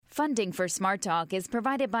Funding for Smart Talk is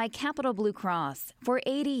provided by Capital Blue Cross. For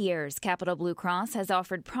 80 years, Capital Blue Cross has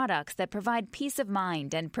offered products that provide peace of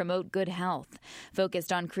mind and promote good health.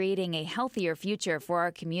 Focused on creating a healthier future for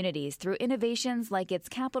our communities through innovations like its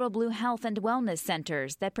Capital Blue Health and Wellness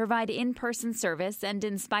Centers that provide in-person service and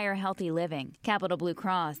inspire healthy living. Capital Blue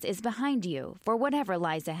Cross is behind you for whatever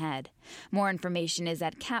lies ahead. More information is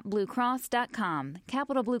at capbluecross.com.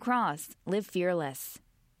 Capital Blue Cross. Live fearless.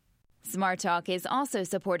 Smart Talk is also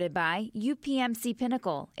supported by UPMC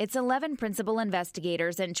Pinnacle. Its 11 principal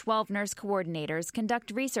investigators and 12 nurse coordinators conduct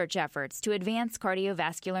research efforts to advance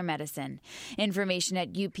cardiovascular medicine. Information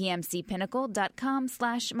at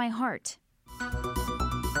upmcpinnacle.com/myheart.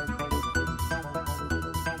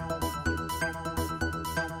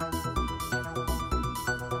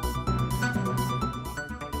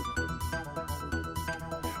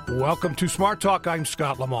 Welcome to Smart Talk. I'm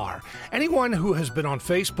Scott Lamar. Anyone who has been on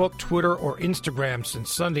Facebook, Twitter, or Instagram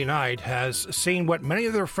since Sunday night has seen what many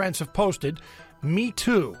of their friends have posted. Me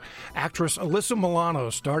Too. Actress Alyssa Milano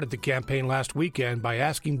started the campaign last weekend by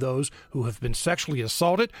asking those who have been sexually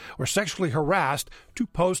assaulted or sexually harassed to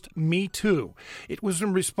post Me Too. It was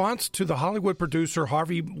in response to the Hollywood producer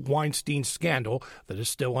Harvey Weinstein scandal that is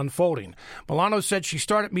still unfolding. Milano said she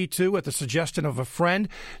started Me Too at the suggestion of a friend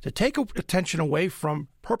to take attention away from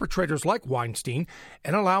perpetrators like Weinstein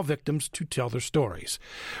and allow victims to tell their stories.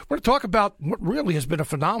 We're going to talk about what really has been a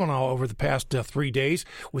phenomenon over the past 3 days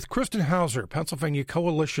with Kristen Hauser, Pennsylvania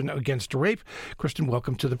Coalition Against Rape. Kristen,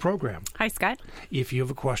 welcome to the program. Hi, Scott. If you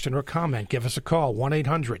have a question or a comment, give us a call,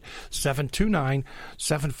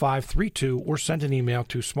 1-800-729-7532, or send an email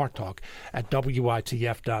to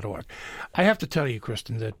smarttalk@witf.org. I have to tell you,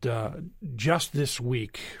 Kristen, that just this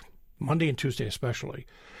week, Monday and Tuesday especially,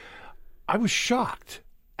 I was shocked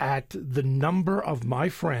at the number of my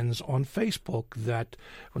friends on Facebook that,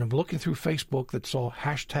 when I'm looking through Facebook, that saw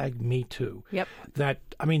hashtag Me Too. Yep.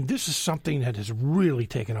 This is something that has really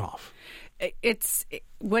taken off.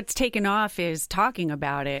 What's taken off is talking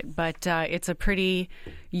about it, but it's a pretty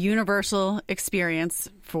universal experience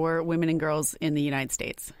for women and girls in the United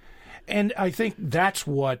States. And I think that's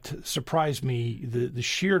what surprised me, the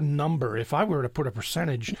sheer number. If I were to put a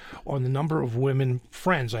percentage on the number of women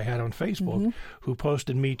friends I had on Facebook who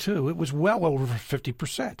posted Me Too, it was well over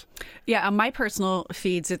 50%. Yeah, on my personal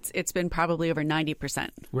feeds, it's been probably over 90%.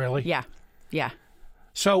 Really? Yeah.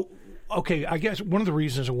 So, okay, I guess one of the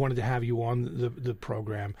reasons I wanted to have you on the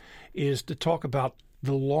program is to talk about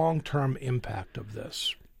the long-term impact of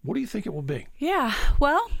this. What do you think it will be? Yeah,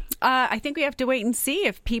 well, I think we have to wait and see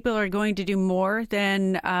if people are going to do more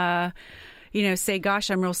than, say, gosh,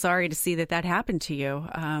 I'm real sorry to see that happened to you.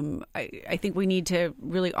 I think we need to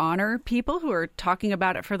really honor people who are talking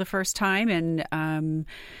about it for the first time and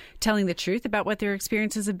telling the truth about what their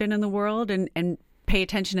experiences have been in the world and pay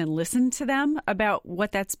attention and listen to them about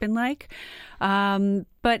what that's been like.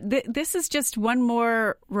 But this is just one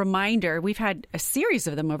more reminder. We've had a series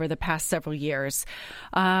of them over the past several years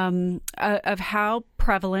of how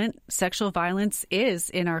prevalent sexual violence is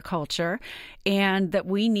in our culture, and that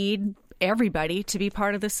we need everybody to be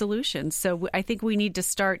part of the solution. So I think we need to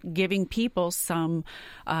start giving people some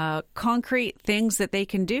concrete things that they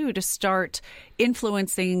can do to start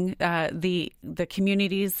influencing the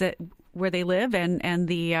communities where they live and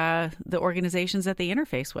the organizations that they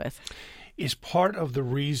interface with. Is part of the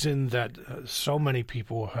reason that so many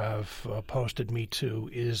people have posted Me Too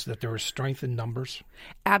is that there is strength in numbers?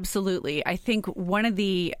 Absolutely. I think one of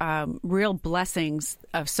the real blessings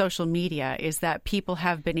of social media is that people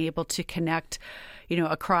have been able to connect,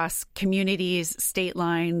 across communities, state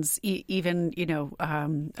lines, even,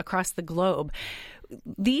 across the globe.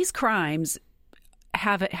 These crimes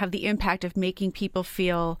have the impact of making people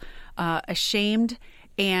feel ashamed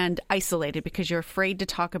and isolated because you're afraid to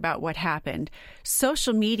talk about what happened.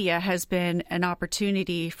 Social media has been an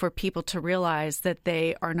opportunity for people to realize that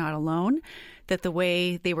they are not alone, that the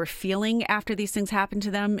way they were feeling after these things happened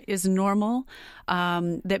to them is normal,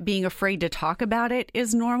 that being afraid to talk about it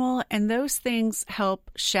is normal, and those things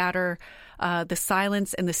help shatter the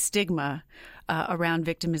silence and the stigma around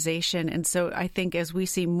victimization. And so I think as we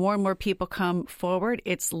see more and more people come forward,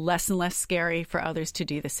 it's less and less scary for others to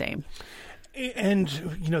do the same. And,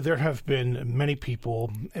 there have been many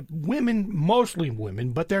people, women, mostly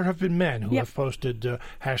women, but there have been men who have posted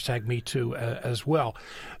hashtag Me Too as well,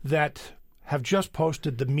 that have just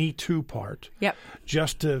posted the Me Too part. Yep.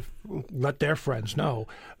 Just to let their friends know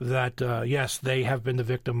that, yes, they have been the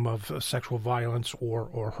victim of sexual violence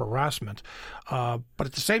or harassment. But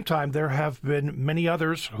at the same time, there have been many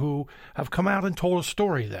others who have come out and told a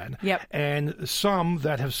story then. Yep. And some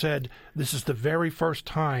that have said, this is the very first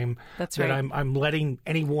time That's that right. I'm letting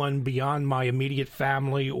anyone beyond my immediate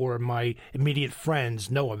family or my immediate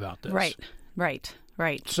friends know about this. Right.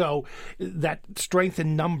 So that strength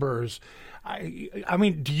in numbers, I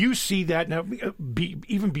mean, do you see that now?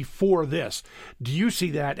 Even before this, do you see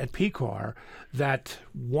that at PCAR that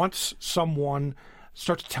once someone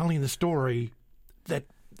starts telling the story, that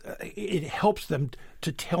it helps them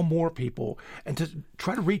to tell more people and to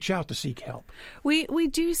try to reach out to seek help? We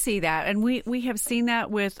do see that, and we have seen that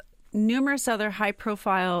with numerous other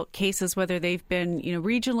high-profile cases, whether they've been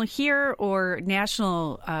regional here or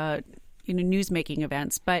national newsmaking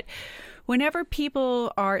events. But whenever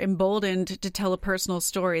people are emboldened to tell a personal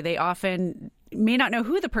story, they often may not know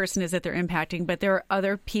who the person is that they're impacting, but there are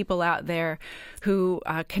other people out there who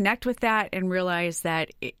connect with that and realize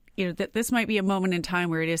that that this might be a moment in time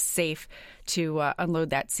where it is safe to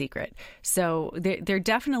unload that secret. So there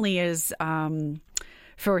definitely is,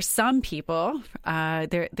 for some people,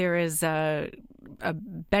 there is a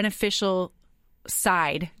beneficial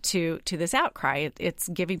side to this outcry. It's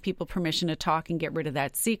giving people permission to talk and get rid of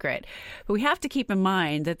that secret. But we have to keep in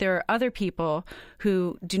mind that there are other people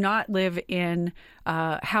who do not live in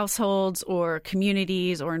households or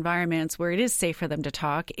communities or environments where it is safe for them to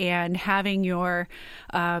talk. And having your,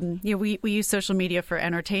 we use social media for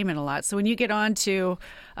entertainment a lot. So when you get on to,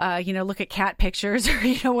 look at cat pictures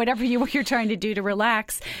or, whatever you're trying to do to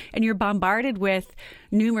relax, and you're bombarded with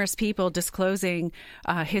numerous people disclosing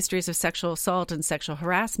histories of sexual assault and sexual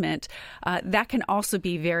harassment, that can also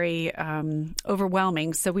be very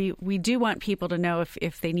overwhelming. So we do want people to know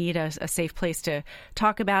if they need a safe place to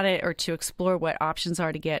talk about it or to explore what options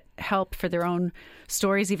are to get help for their own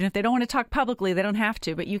stories. Even if they don't want to talk publicly, they don't have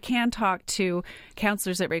to. But you can talk to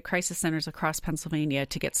counselors at rape crisis centers across Pennsylvania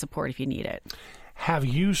to get support if you need it. Have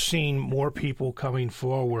you seen more people coming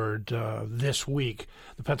forward this week,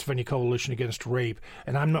 the Pennsylvania Coalition Against Rape?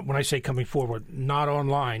 And I'm not, when I say coming forward, not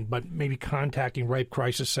online, but maybe contacting rape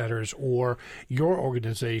crisis centers or your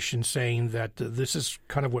organization saying that this is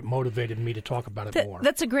kind of what motivated me to talk about it more?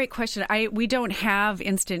 That's a great question. We don't have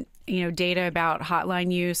instant data about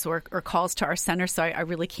hotline use or calls to our center, so I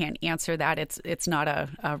really can't answer that. It's not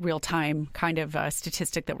a real-time kind of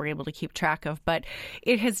statistic that we're able to keep track of, but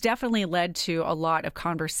it has definitely led to a lot of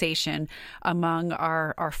conversation among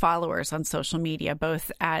our followers on social media,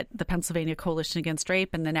 both at the Pennsylvania Coalition Against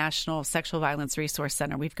Rape and the National Sexual Violence Resource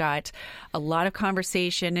Center. We've got a lot of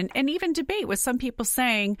conversation and even debate with some people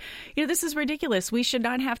saying, this is ridiculous. We should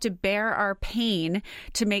not have to bear our pain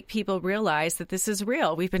to make people realize that this is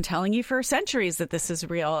real. We've been telling you for centuries that this is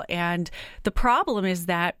real. And the problem is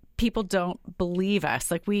that people don't believe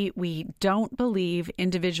us. Like we don't believe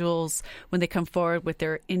individuals when they come forward with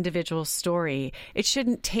their individual story. It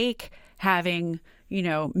shouldn't take having,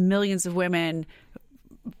 millions of women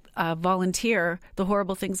volunteer the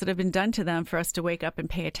horrible things that have been done to them for us to wake up and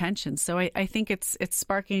pay attention. So I think it's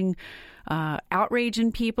sparking outrage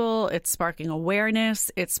in people. It's sparking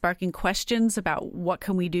awareness. It's sparking questions about what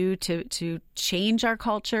can we do to change our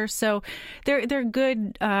culture. So there are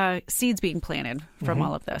good seeds being planted from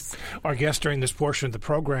all of this. Our guest during this portion of the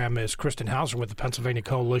program is Kristen Hauser with the Pennsylvania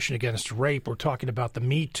Coalition Against Rape. We're talking about the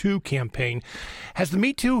Me Too campaign. Has the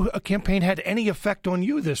Me Too campaign had any effect on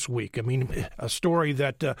you this week? I mean, a story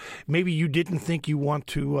that maybe you didn't think you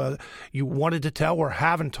wanted to tell or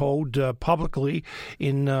haven't told publicly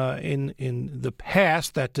in the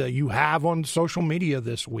past that you have on social media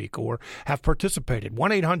this week or have participated.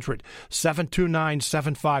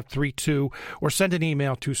 1-800-729-7532 or send an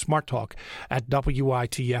email to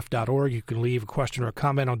smarttalk@witf.org. You can leave a question or a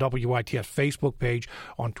comment on WITF's Facebook page.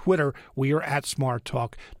 On Twitter, we are at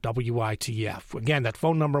SmartTalk WITF. Again, that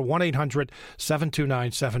phone number,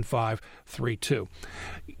 1-800-729-7532.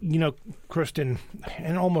 Kristen,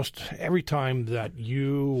 and almost every time that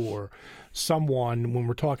you or someone, when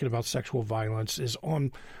we're talking about sexual violence, is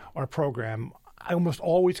on our program, I almost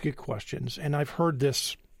always get questions, and I've heard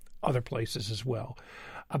this other places as well.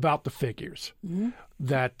 about the figures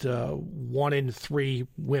that 1 in 3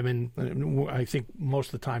 women, I think most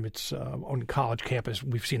of the time it's on college campus.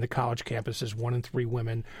 We've seen the college campuses, 1 in 3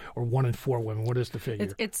 women or 1 in 4 women. What is the figure?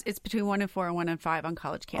 It's between 1 in 4 and 1 in 5 on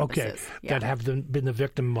college campuses. Okay, that have been the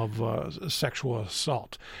victim of sexual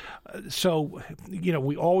assault. So,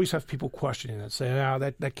 we always have people questioning it, saying, "No,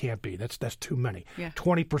 that can't be. That's too many."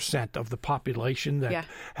 20% of the population that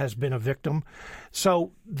has been a victim.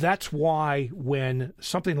 So that's why when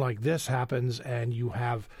something like this happens and you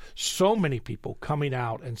have so many people coming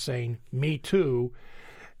out and saying, "Me too,"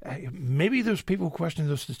 maybe those people who question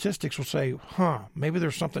those statistics will say, maybe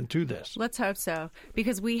there's something to this. Let's hope so,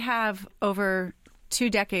 because we have over 2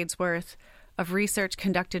 decades worth of research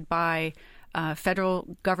conducted by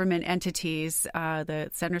federal government entities, the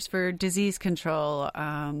Centers for Disease Control,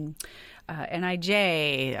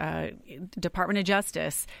 NIJ, Department of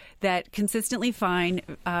Justice, that consistently find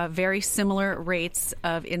very similar rates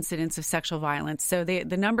of incidents of sexual violence. So the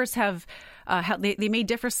numbers have they may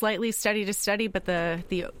differ slightly study to study, but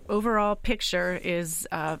the overall picture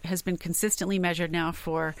has been consistently measured now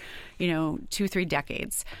for 2-3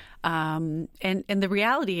 decades. And the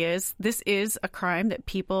reality is, this is a crime that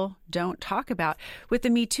people don't talk about. With the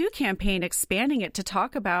Me Too campaign, expanding it to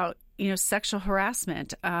talk about sexual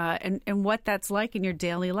harassment and what that's like in your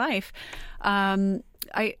daily life,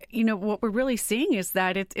 what we're really seeing is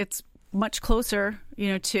that it's much closer,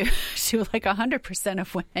 to like 100%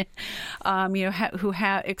 of women, who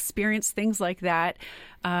have experienced things like that.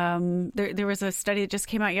 There was a study that just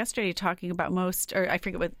came out yesterday talking about I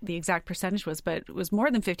forget what the exact percentage was, but it was more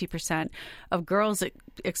than 50% of girls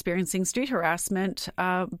experiencing street harassment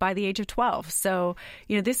by the age of 12. So,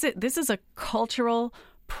 this is a cultural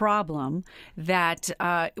problem that,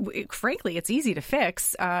 frankly, it's easy to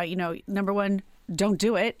fix. Number one, don't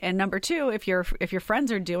do it. And number two, if your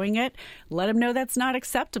friends are doing it, let them know that's not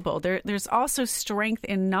acceptable. There's also strength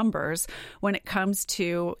in numbers when it comes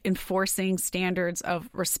to enforcing standards of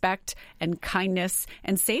respect and kindness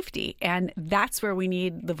and safety. And that's where we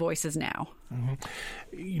need the voices now.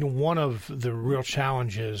 Mm-hmm. One of the real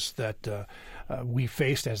challenges that we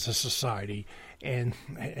faced as a society, and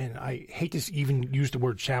I hate to even use the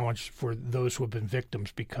word challenge for those who have been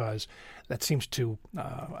victims, because that seems to,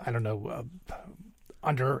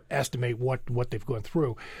 underestimate what they've gone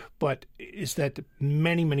through, but is that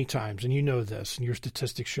many, many times, and you know this, and your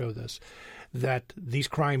statistics show this, that these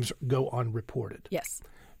crimes go unreported. Yes.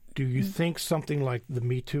 Do you think something like the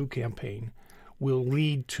Me Too campaign will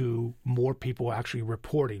lead to more people actually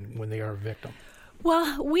reporting when they are a victim?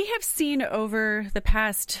 Well, we have seen over the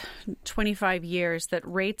past 25 years that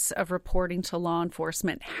rates of reporting to law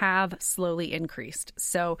enforcement have slowly increased.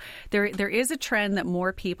 So there is a trend that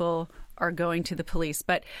more people are going to the police.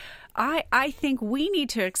 But I think we need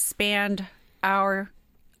to expand our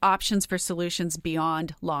options for solutions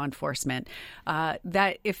beyond law enforcement.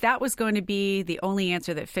 That if that was going to be the only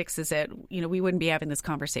answer that fixes it, we wouldn't be having this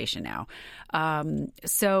conversation now.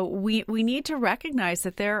 So we need to recognize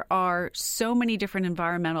that there are so many different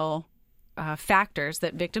environmental factors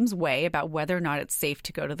that victims weigh about whether or not it's safe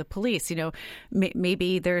to go to the police.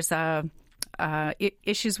 Maybe there's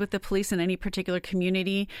issues with the police in any particular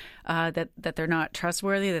community, that they're not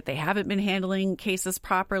trustworthy, that they haven't been handling cases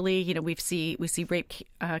properly. We see rape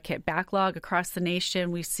kit backlog across the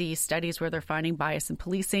nation. We see studies where they're finding bias in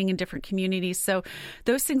policing in different communities. So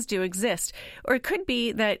those things do exist. Or it could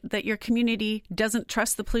be that your community doesn't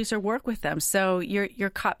trust the police or work with them. So you're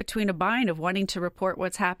caught between a bind of wanting to report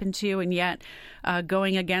what's happened to you and yet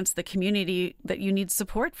going against the community that you need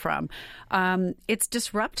support from. It's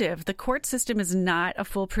disruptive. The court system is not a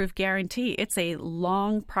foolproof guarantee. It's a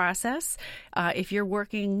long process. If you're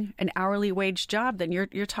working an hourly wage job, then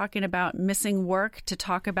you're talking about missing work to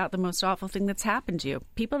talk about the most awful thing that's happened to you.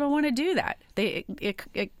 People don't want to do that.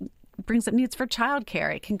 It brings up needs for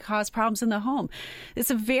childcare. It can cause problems in the home.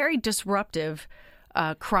 It's a very disruptive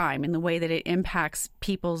crime in the way that it impacts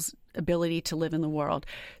people's ability to live in the world.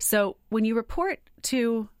 So when you report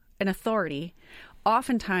to an authority,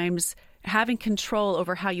 oftentimes having control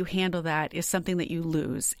over how you handle that is something that you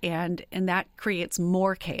lose, and that creates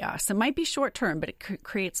more chaos. It might be short term, but it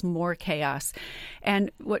creates more chaos.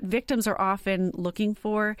 And what victims are often looking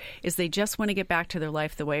for is they just want to get back to their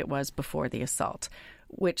life the way it was before the assault,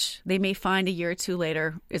 which they may find a year or two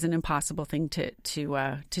later is an impossible thing to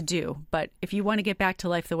do. But if you want to get back to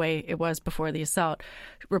life the way it was before the assault,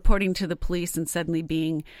 reporting to the police and suddenly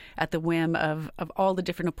being at the whim of all the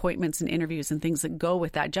different appointments and interviews and things that go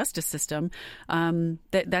with that justice system,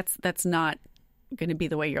 that's not going to be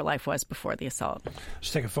the way your life was before the assault.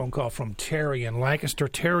 Let's take a phone call from Terry in Lancaster.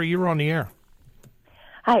 Terry, you're on the air.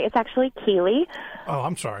 Hi, it's actually Keely. Oh,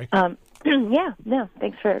 I'm sorry. Yeah, no,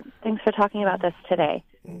 thanks for talking about this today.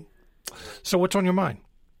 So what's on your mind?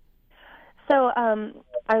 So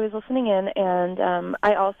I was listening in, and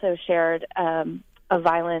I also shared a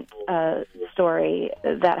violent story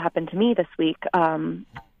that happened to me this week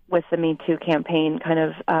with the Me Too campaign. Kind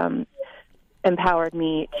of empowered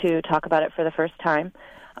me to talk about it for the first time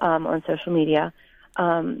on social media.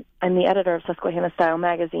 I'm the editor of Susquehanna Style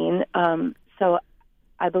magazine, so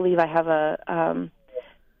I believe I have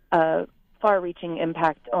a far-reaching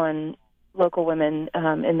impact on local women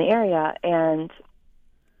in the area, and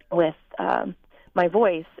with my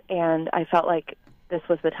voice, and I felt like this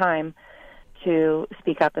was the time to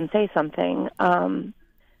speak up and say something.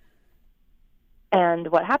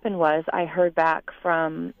 And what happened was I heard back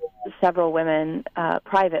from several women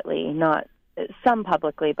privately, not some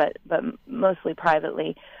publicly, but mostly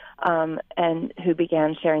privately, and who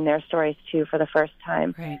began sharing their stories too for the first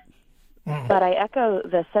time. Right. But I echo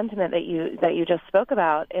the sentiment that you just spoke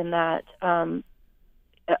about, in that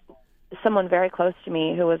someone very close to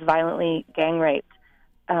me who was violently gang raped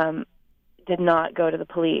did not go to the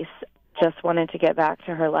police, just wanted to get back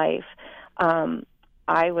to her life.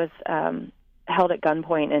 I was held at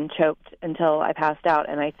gunpoint and choked until I passed out,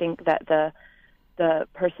 and I think that the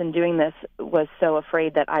person doing this was so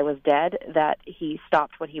afraid that I was dead that he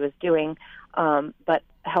stopped what he was doing, but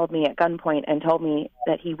held me at gunpoint and told me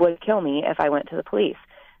that he would kill me if I went to the police.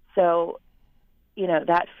 So,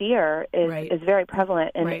 that fear is very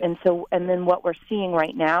prevalent, and then what we're seeing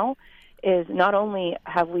right now is not only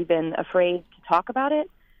have we been afraid to talk about it,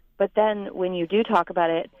 but then when you do talk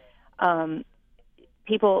about it,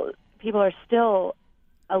 people are still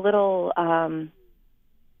a little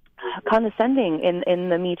condescending in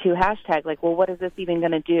the Me Too hashtag, like, well, what is this even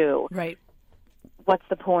going to do? Right. What's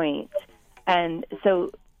the point? And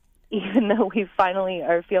so even though we finally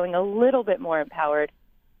are feeling a little bit more empowered,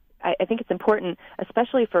 I think it's important,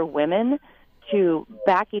 especially for women, to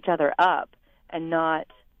back each other up and not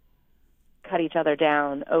cut each other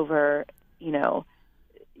down over,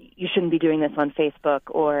 you shouldn't be doing this on Facebook,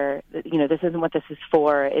 or, this isn't what this is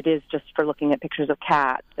for. It is just for looking at pictures of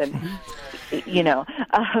cats, and,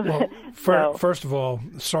 Well, first of all,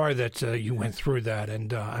 sorry that you went through that,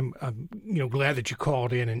 and I'm glad that you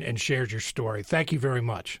called in and shared your story. Thank you very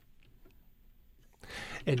much.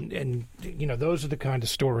 And those are the kind of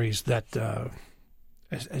stories that,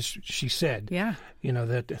 as she said,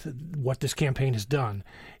 that what this campaign has done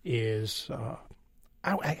is.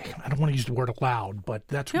 I don't want to use the word allowed, but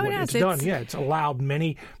that's what it's done. Yeah, it's allowed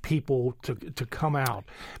many people to come out.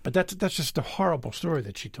 But that's just a horrible story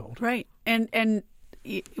that she told. Right. And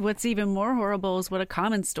what's even more horrible is what a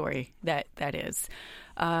common story that is.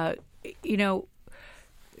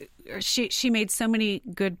 She made so many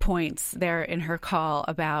good points there in her call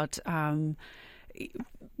about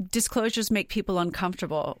disclosures make people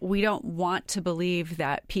uncomfortable. We don't want to believe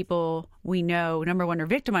that people we know, number one, are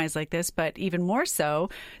victimized like this, but even more so,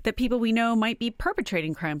 that people we know might be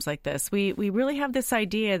perpetrating crimes like this. We really have this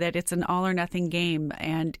idea that it's an all or nothing game,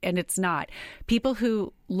 and it's not. People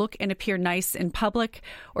who look and appear nice in public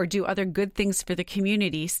or do other good things for the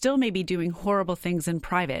community still may be doing horrible things in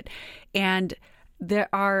private. And there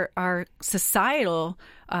are our societal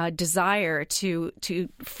desire to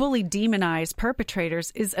fully demonize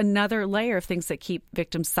perpetrators is another layer of things that keep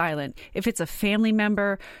victims silent. If it's a family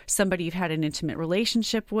member, somebody you've had an intimate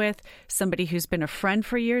relationship with, somebody who's been a friend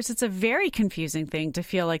for years, it's a very confusing thing to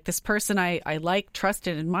feel like this person I like, trust,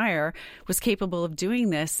 and admire was capable of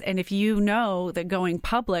doing this. And if you know that going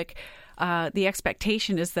public, the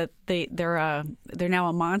expectation is that they're now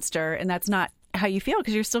a monster, and that's not how you feel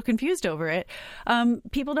because you're still confused over it.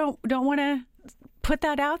 People don't want to put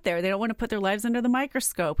that out there. They don't want to put their lives under the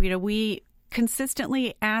microscope. We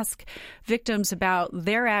consistently ask victims about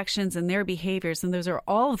their actions and their behaviors, and those are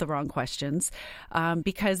all of the wrong questions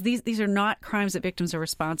because these are not crimes that victims are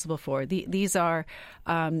responsible for. These are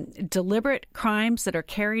deliberate crimes that are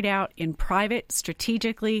carried out in private,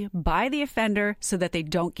 strategically by the offender so that they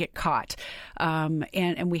don't get caught.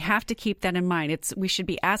 And we have to keep that in mind. We should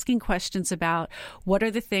be asking questions about what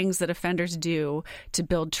are the things that offenders do to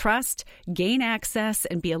build trust, gain access,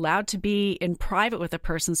 and be allowed to be in private with a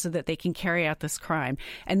person so that they can carry out this crime.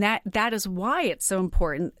 And that is why it's so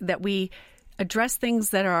important that we address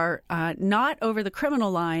things that are not over the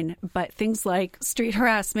criminal line, but things like street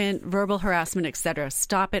harassment, verbal harassment, etc.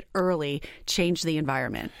 Stop it early, change the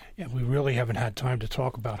environment. Yeah, we really haven't had time to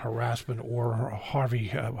talk about harassment or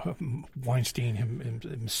Harvey Weinstein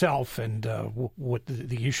himself and what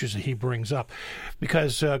the issues that he brings up,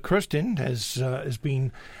 because Kristen has a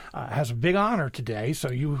big honor today.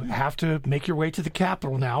 So you have to make your way to the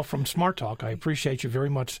Capitol now from Smart Talk. I appreciate you very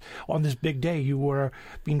much on this big day. You were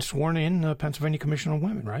being sworn in Pennsylvania Commission on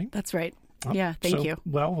Women, right? That's right. Yeah, thank you.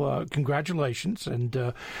 Well, congratulations.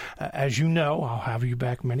 And as you know, I'll have you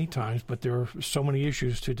back many times, but there are so many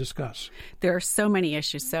issues to discuss. There are so many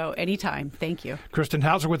issues, so anytime. Thank you. Kristen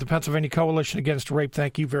Hauser with the Pennsylvania Coalition Against Rape,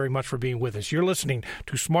 thank you very much for being with us. You're listening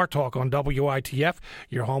to Smart Talk on WITF,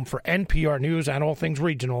 your home for NPR News and all things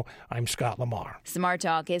regional. I'm Scott Lamar. Smart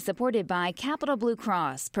Talk is supported by Capital Blue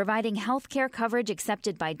Cross, providing health care coverage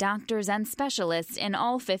accepted by doctors and specialists in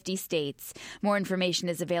all 50 states. More information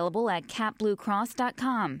is available at capbluecross.com.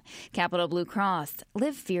 Capital Blue Cross.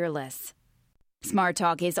 Live fearless. Smart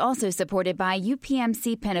Talk is also supported by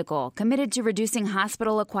UPMC Pinnacle, committed to reducing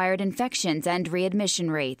hospital-acquired infections and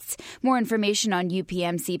readmission rates. More information on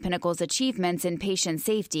UPMC Pinnacle's achievements in patient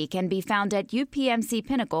safety can be found at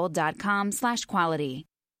upmcpinnacle.com/quality.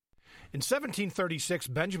 In 1736,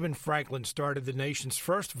 Benjamin Franklin started the nation's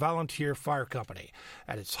first volunteer fire company.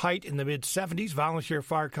 At its height in the mid-70s, volunteer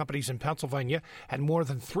fire companies in Pennsylvania had more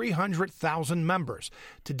than 300,000 members.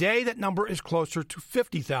 Today, that number is closer to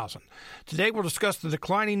 50,000. Today, we'll discuss the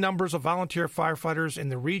declining numbers of volunteer firefighters in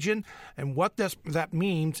the region and what that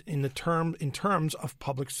means in terms of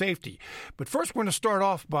public safety. But first, we're going to start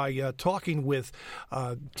off by talking with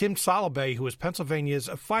Tim Solobay, who is Pennsylvania's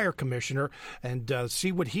fire commissioner, and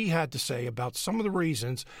see what he had to say about some of the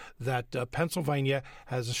reasons that Pennsylvania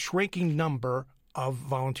has a shrinking number of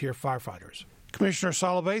volunteer firefighters. Commissioner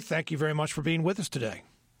Solobay, thank you very much for being with us today.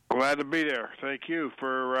 Glad to be there. Thank you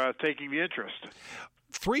for taking the interest.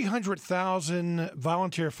 300,000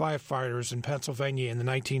 volunteer firefighters in Pennsylvania in the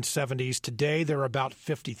 1970s. Today, there are about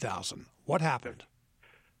 50,000. What happened?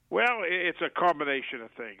 Well, it's a combination of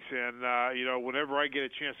things. And, whenever I get a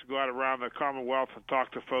chance to go out around the Commonwealth and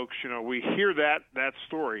talk to folks, we hear that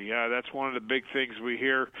story. That's one of the big things we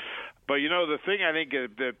hear. But, the thing I think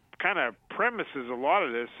that kind of premises a lot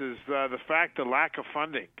of this is the lack of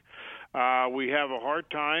funding. We have a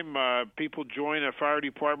hard time. People join a fire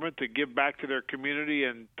department to give back to their community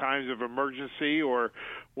in times of emergency or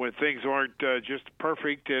when things aren't just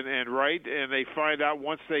perfect and right, and they find out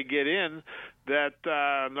once they get in that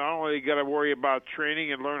not only got to worry about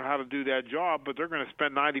training and learn how to do that job, but they're going to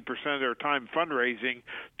spend 90% of their time fundraising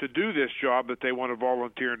to do this job that they want to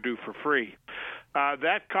volunteer and do for free.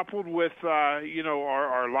 That coupled with,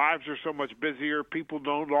 our lives are so much busier. People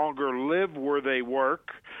no longer live where they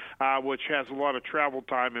work, which has a lot of travel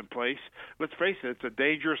time in place. Let's face it, it's a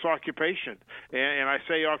dangerous occupation. And I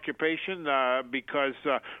say occupation because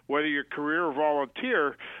whether you're career or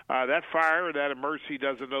volunteer, that fire or that emergency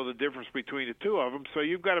doesn't know the difference between the two of them. So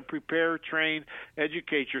you've got to prepare, train,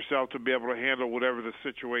 educate yourself to be able to handle whatever the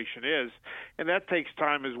situation is. And that takes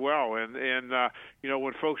time as well. And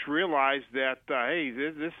when folks realize that, hey,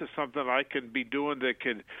 this is something I can be doing that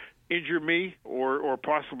can injure me or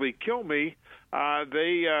possibly kill me,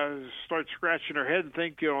 they start scratching their head and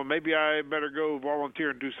think, maybe I better go volunteer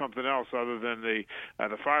and do something else other than the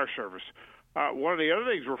fire service. One of the other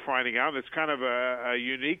things we're finding out that's kind of a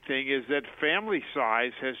unique thing is that family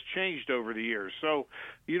size has changed over the years. So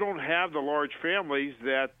you don't have the large families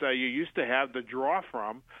that you used to have to draw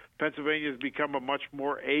from. Pennsylvania has become a much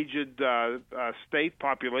more aged state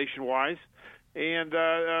population-wise. And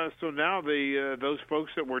so now those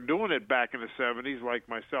folks that were doing it back in the 70s, like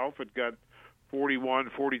myself, had got 41,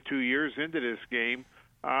 42 years into this game.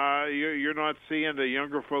 You're not seeing the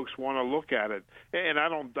younger folks want to look at it, and I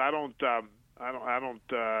don't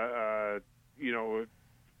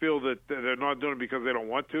feel that they're not doing it because they don't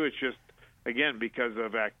want to. It's just, again, because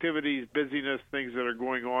of activities, busyness, things that are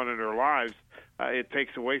going on in their lives. It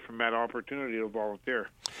takes away from that opportunity to volunteer.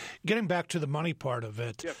 Getting back to the money part of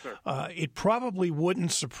it, yes, sir. It probably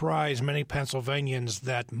wouldn't surprise many Pennsylvanians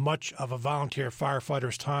that much of a volunteer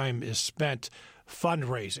firefighter's time is spent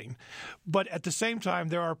fundraising. But at the same time,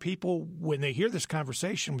 there are people, when they hear this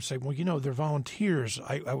conversation, would say, well, they're volunteers.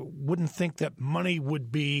 I wouldn't think that money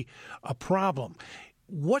would be a problem.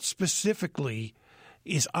 What specifically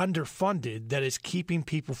is underfunded that is keeping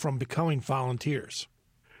people from becoming volunteers?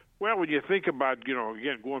 Well, when you think about,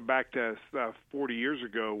 again, going back to 40 years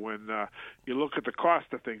ago when you look at the cost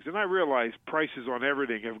of things, and I realize prices on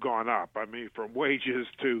everything have gone up. I mean, from wages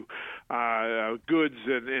to goods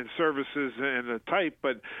and services and the type.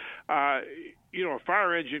 But, a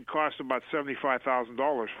fire engine cost about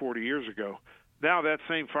 $75,000 40 years ago. Now that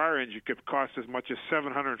same fire engine could cost as much as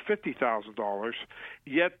 $750,000.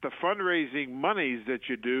 Yet the fundraising monies that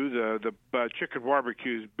you do, the chicken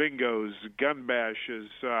barbecues, bingos, gun bashes,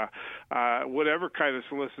 whatever kind of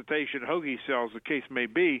solicitation, hoagie sales, the case may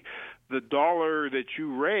be, the dollar that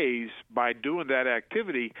you raise by doing that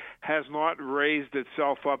activity has not raised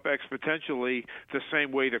itself up exponentially the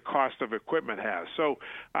same way the cost of equipment has. So,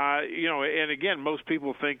 and again, most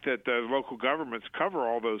people think that the local governments cover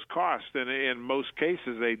all those costs, and in most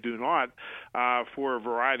cases they do not, for a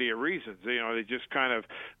variety of reasons. They just kind of,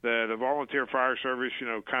 the volunteer fire service,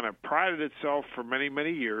 kind of prided itself for many,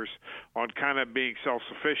 many years on kind of being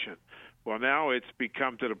self-sufficient. Well, now it's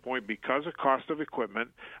become to the point because of cost of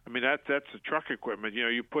equipment. I mean, that's the truck equipment.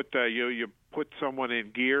 You put you put someone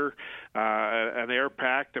in gear, an air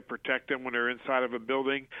pack to protect them when they're inside of a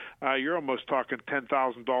building. You're almost talking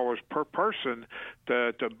 $10,000 per person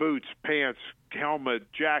to boots, pants, helmet,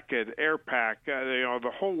 jacket, air pack,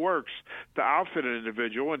 the whole works to outfit an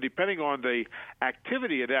individual. And depending on the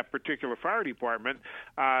activity of that particular fire department,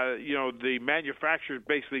 the manufacturers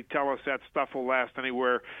basically tell us that stuff will last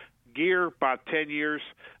anywhere. Gear, about 10 years.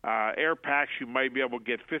 Air packs, you might be able to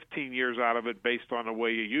get 15 years out of it based on the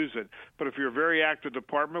way you use it. But if you're a very active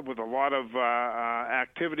department with a lot of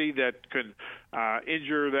activity that can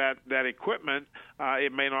injure that equipment,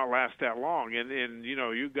 it may not last that long. And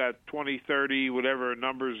you've got 20, 30, whatever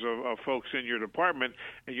numbers of folks in your department,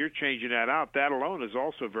 and you're changing that out. That alone is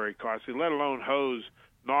also very costly, let alone hose,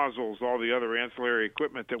 nozzles, all the other ancillary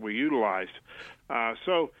equipment that we utilize.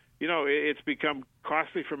 It's become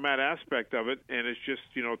costly from that aspect of it, and it's just,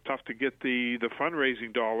 tough to get the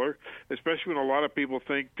fundraising dollar, especially when a lot of people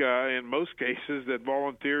think, in most cases, that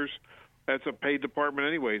volunteers, that's a paid department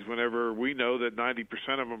anyways, whenever we know that 90%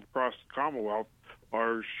 of them across the Commonwealth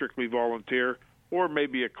are strictly volunteer or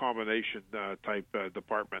maybe a combination type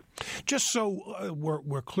department. Just so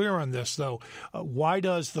we're clear on this, though, why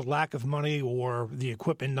does the lack of money or the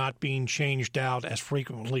equipment not being changed out as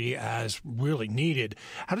frequently as really needed,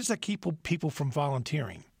 how does that keep people from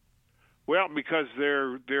volunteering? Well, because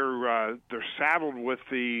they're saddled with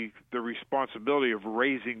the responsibility of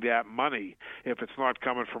raising that money if it's not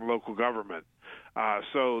coming from local government.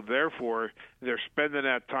 So therefore, they're spending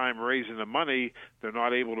that time raising the money. They're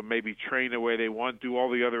not able to maybe train the way they want, do all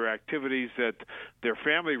the other activities that their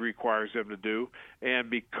family requires them to do. And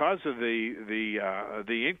because of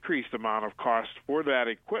the increased amount of cost for that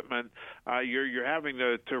equipment, you're having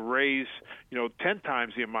to raise 10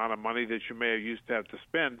 times the amount of money that you may have used to have to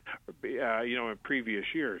spend in previous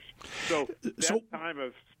years. So that time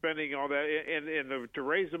of spending all that and to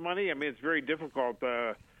raise the money, I mean, it's very difficult.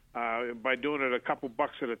 By doing it a couple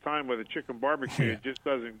bucks at a time with a chicken barbecue, it just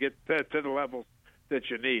doesn't get to the levels that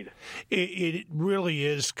you need. It really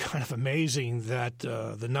is kind of amazing that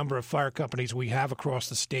the number of fire companies we have across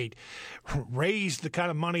the state raise the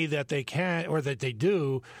kind of money that they can or that they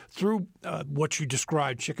do through what you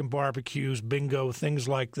described, chicken barbecues, bingo, things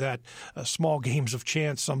like that, small games of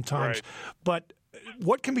chance sometimes. Right. But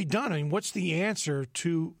what can be done? I mean, what's the answer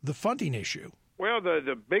to the funding issue? Well,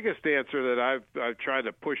 the biggest answer that I've tried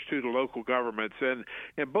to push to the local governments and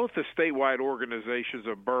both the statewide organizations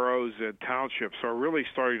of boroughs and townships are really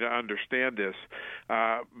starting to understand this,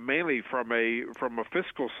 mainly from a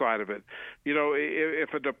fiscal side of it.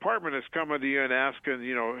 If a department is coming to you and asking,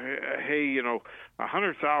 hey,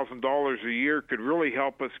 $100,000 a year could really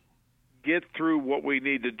help us get through what we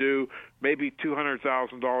need to do, maybe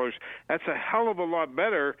 $200,000, that's a hell of a lot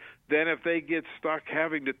better than if they get stuck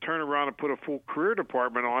having to turn around and put a full career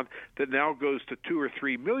department on that now goes to $2 or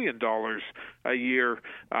 $3 million a year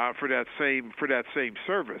for that same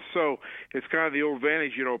service. So it's kind of the old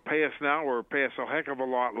advantage, pay us now or pay us a heck of a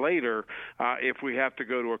lot later if we have to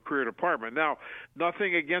go to a career department. Now,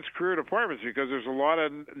 nothing against career departments because there's a lot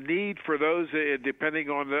of need for those depending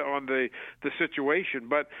on the situation.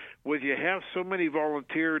 But when you have so many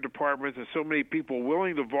volunteer departments and so many people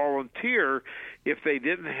willing to volunteer, if they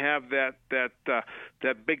didn't have that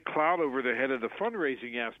big cloud over the head of the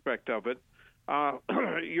fundraising aspect of it,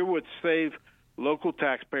 you would save local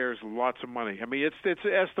taxpayers lots of money. I mean, it's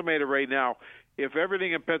estimated right now, if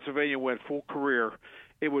everything in Pennsylvania went full career,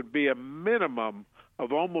 it would be a minimum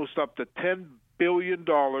of almost up to $10 billion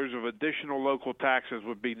of additional local taxes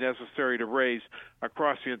would be necessary to raise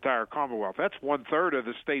across the entire Commonwealth. That's 1/3 of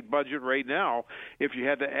the state budget right now. If you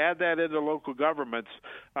had to add that into local governments,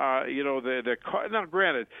 now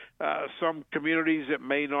granted, some communities it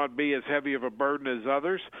may not be as heavy of a burden as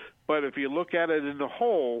others, but if you look at it in the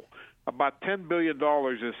whole, about $10 billion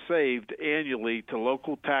is saved annually to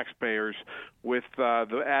local taxpayers with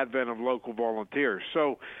the advent of local volunteers.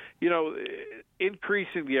 So,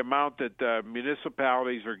 increasing the amount that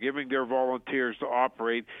municipalities are giving their volunteers to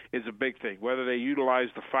operate is a big thing. Whether they utilize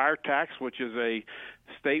the fire tax, which is a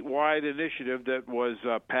statewide initiative that was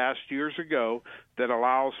passed years ago that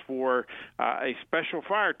allows for a special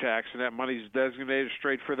fire tax, and that money is designated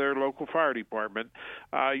straight for their local fire department.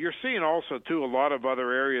 You're seeing also, too, a lot of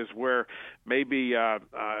other areas where maybe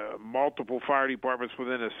multiple fire departments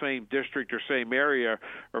within the same district or same area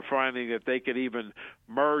are finding that they could even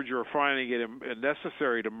merge or finding it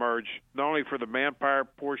necessary to merge, not only for the manpower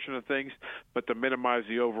portion of things, but to minimize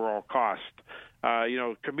the overall cost.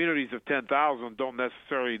 Communities of 10,000 don't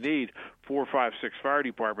necessarily need 4, 5, 6 fire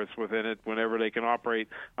departments within it whenever they can operate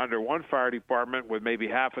under one fire department with maybe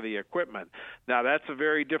half of the equipment. Now, that's a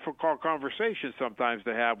very difficult conversation sometimes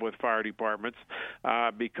to have with fire departments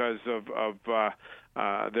because of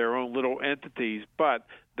their own little entities, but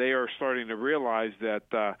they are starting to realize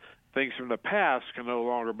that things from the past can no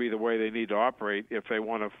longer be the way they need to operate if they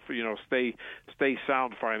want to, stay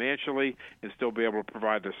sound financially and still be able to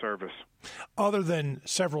provide the service. Other than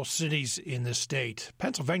several cities in the state,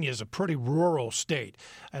 Pennsylvania is a pretty rural state,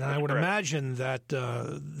 and I would imagine that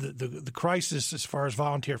the crisis, as far as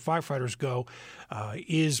volunteer firefighters go,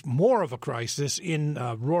 is more of a crisis in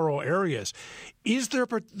rural areas. Is there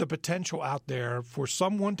the potential out there for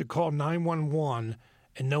someone to call 911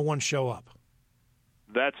 and no one show up?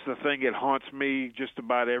 That's the thing that haunts me just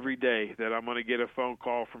about every day, that I'm going to get a phone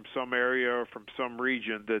call from some area or from some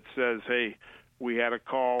region that says, hey, we had a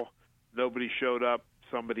call, nobody showed up,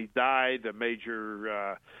 somebody died, a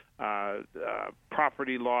major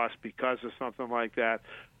property loss because of something like that,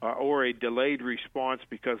 or a delayed response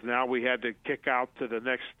because now we had to kick out to the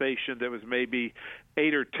next station that was maybe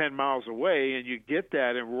 8 or 10 miles away, and you get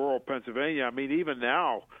that in rural Pennsylvania. I mean, even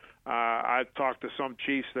now, I've talked to some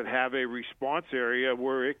chiefs that have a response area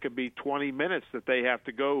where it could be 20 minutes that they have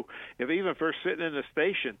to go, even if they're sitting in the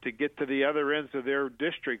station, to get to the other ends of their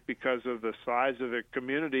district because of the size of their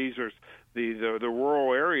communities or the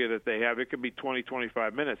rural area that they have. It could be 20,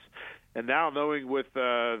 25 minutes. And now knowing with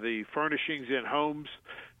the furnishings in homes,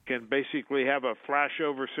 can basically have a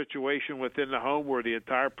flashover situation within the home where the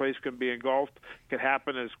entire place can be engulfed, can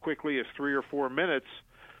happen as quickly as 3 or 4 minutes.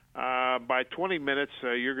 By 20 minutes,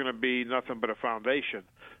 you're going to be nothing but a foundation.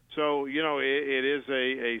 So, it is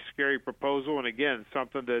a scary proposal, and again,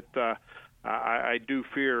 something that I do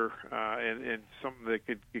fear, and something that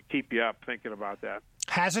could keep you up thinking about that.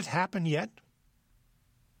 Has it happened yet?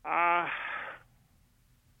 I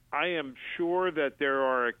am sure that there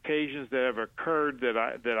are occasions that have occurred that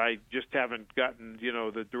I just haven't gotten,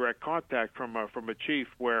 the direct contact from a chief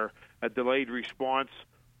where a delayed response,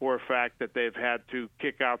 or a fact that they've had to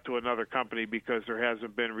kick out to another company because there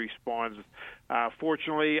hasn't been response.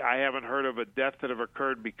 Fortunately, I haven't heard of a death that have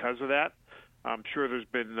occurred because of that. I'm sure there's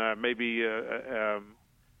been maybe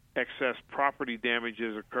excess property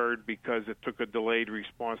damages occurred because it took a delayed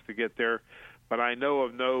response to get there. But I know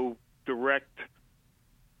of no direct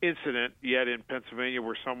incident yet in Pennsylvania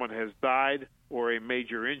where someone has died or a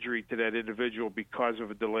major injury to that individual because of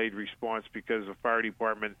a delayed response because the fire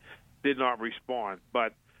department did not respond.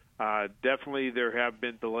 But definitely there have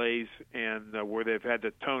been delays and where they've had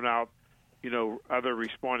to tone out, other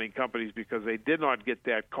responding companies because they did not get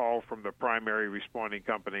that call from the primary responding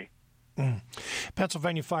company.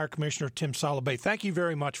 Pennsylvania Fire Commissioner Tim Solibay, thank you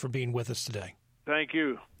very much for being with us today. Thank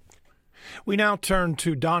you. We now turn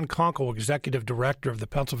to Don Conkle, Executive Director of the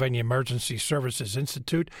Pennsylvania Emergency Services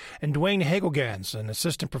Institute, and Dwayne Hagelgans, an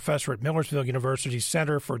assistant professor at Millersville University's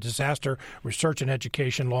Center for Disaster Research and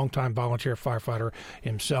Education, longtime volunteer firefighter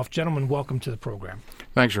himself. Gentlemen, welcome to the program.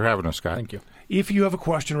 Thanks for having us, Scott. Thank you. If you have a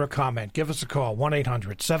question or a comment, give us a call,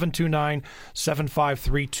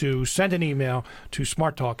 1-800-729-7532. Send an email to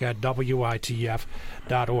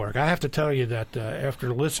smarttalk@witf.org. I have to tell you that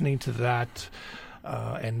after listening to that,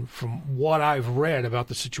 and from what I've read about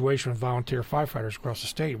the situation of volunteer firefighters across the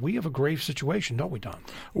state, we have a grave situation, don't we, Don?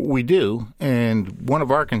 We do, and one of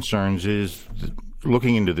our concerns is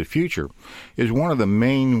looking into the future is one of the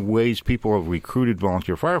main ways people have recruited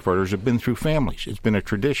volunteer firefighters have been through families. It's been a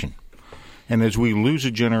tradition. And as we lose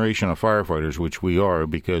a generation of firefighters, which we are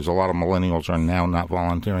because a lot of millennials are now not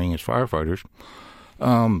volunteering as firefighters,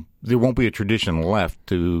 there won't be a tradition left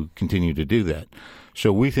to continue to do that.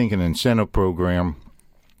 So we think an incentive program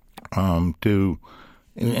to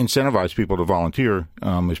incentivize people to volunteer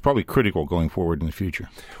is probably critical going forward in the future.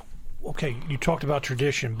 Okay, you talked about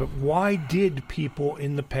tradition, but why did people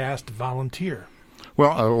in the past volunteer?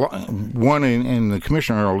 Well, one, and the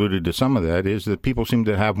commissioner alluded to some of that, is that people seem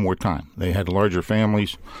to have more time. They had larger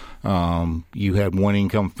families. You had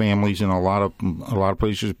one-income families in a lot of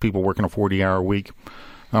places. People working a 40-hour week.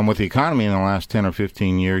 With the economy in the last 10 or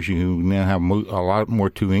 15 years, you now have a lot more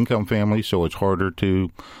two-income families, so it's harder to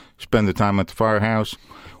spend the time at the firehouse.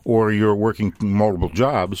 Or you're working multiple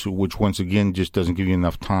jobs, which once again just doesn't give you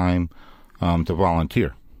enough time to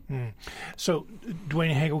volunteer. So,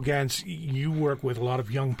 Dwayne Hagel-Gans, you work with a lot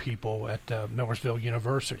of young people at Millersville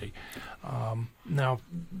University. Now,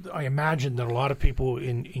 I imagine that a lot of people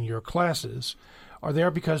in your classes are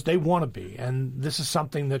there because they want to be, and this is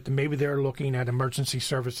something that maybe they're looking at emergency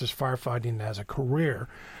services firefighting as a career.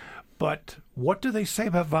 But what do they say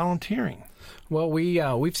about volunteering? Well,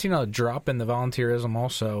 we've seen a drop in the volunteerism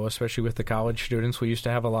also, especially with the college students. We used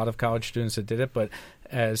to have a lot of college students that did it, but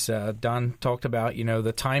as Don talked about,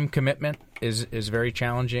 the time commitment is very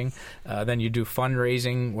challenging. Then you do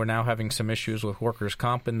fundraising. We're now having some issues with workers'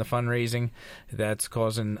 comp in the fundraising. That's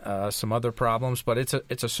causing some other problems, but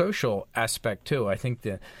it's a social aspect too. I think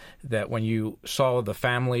that when you saw the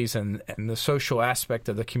families and the social aspect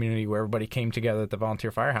of the community where everybody came together at the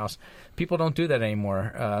volunteer firehouse, people don't do that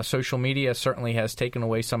anymore. Social media certainly has taken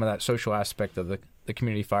away some of that social aspect of the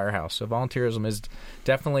community firehouse. So volunteerism is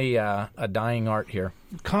definitely a dying art here.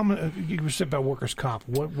 You said about workers' comp.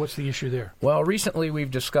 What's the issue there? Well, recently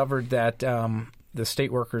we've discovered that the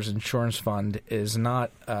State Workers Insurance Fund is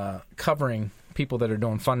not covering people that are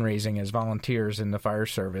doing fundraising as volunteers in the fire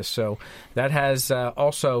service. So that has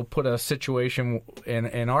also put a situation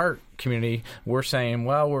in our community. We're saying,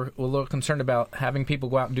 well, we're a little concerned about having people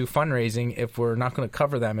go out and do fundraising if we're not going to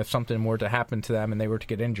cover them if something were to happen to them and they were to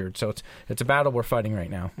get injured. So it's a battle we're fighting right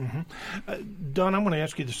now. Mm-hmm. Don, I'm going to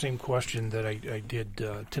ask you the same question that I did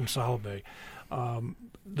Tim Soloway.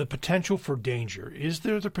 The potential for danger. Is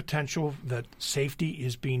there the potential that safety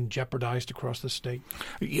is being jeopardized across the state?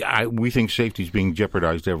 Yeah, we think safety is being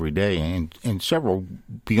jeopardized every day, and several,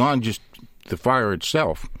 beyond just the fire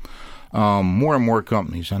itself. More and more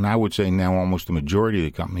companies, and I would say now almost the majority of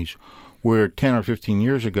the companies, where 10 or 15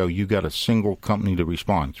 years ago you got a single company to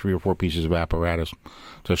respond, 3 or 4 pieces of apparatus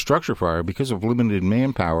to a structure fire. Because of limited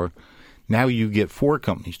manpower, now you get 4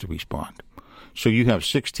 companies to respond. So you have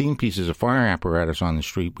 16 pieces of fire apparatus on the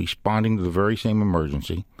street responding to the very same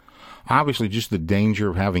emergency. Obviously, just the danger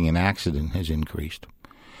of having an accident has increased.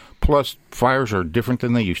 Plus, fires are different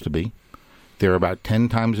than they used to be. They're about 10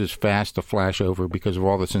 times as fast to flash over because of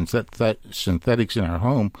all the synthetics in our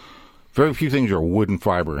home. Very few things are wood and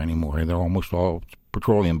fiber anymore. They're almost all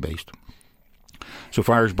petroleum-based. So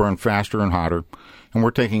fires burn faster and hotter, and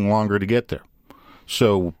we're taking longer to get there.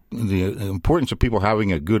 So the importance of people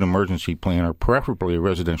having a good emergency plan, or preferably a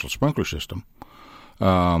residential sprinkler system,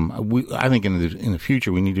 I think in the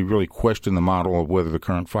future we need to really question the model of whether the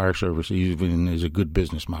current fire service even is a good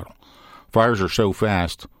business model. Fires are so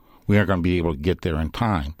fast, we aren't going to be able to get there in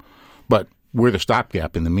time. But we're the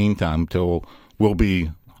stopgap in the meantime till we'll be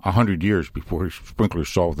 100 years before sprinklers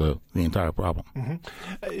solve the entire problem.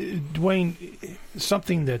 Mm-hmm. Dwayne,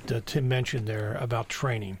 something that Tim mentioned there about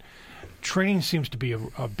training. Training seems to be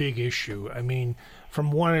a big issue. I mean,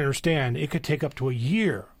 from what I understand, it could take up to a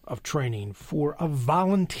year of training for a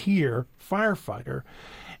volunteer firefighter,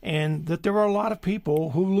 and that there are a lot of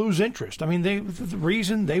people who lose interest. I mean, the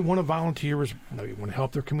reason they want to volunteer is they want to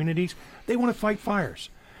help their communities. They want to fight fires.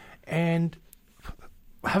 And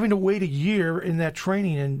having to wait a year in that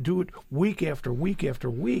training and do it week after week after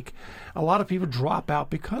week, a lot of people drop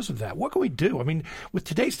out because of that. What can we do? I mean, with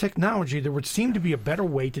today's technology, there would seem to be a better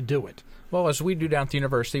way to do it. Well, as we do down at the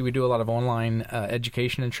university, we do a lot of online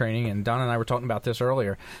education and training, and Don and I were talking about this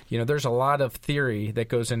earlier. There's a lot of theory that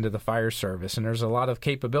goes into the fire service, and there's a lot of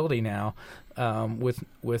capability now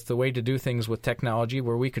with the way to do things with technology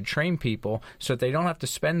where we could train people so that they don't have to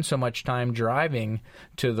spend so much time driving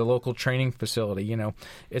to the local training facility.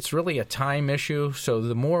 It's really a time issue, so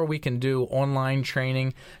the more we can do online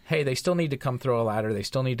training, hey, they still need to come throw a ladder, they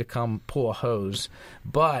still need to come pull a hose,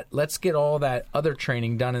 but let's get all that other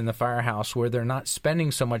training done in the firehouse where they're not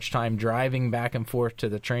spending so much time driving back and forth to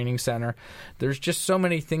the training center. There's just so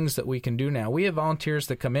many things that we can do now. We have volunteers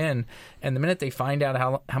that come in, and the minute they find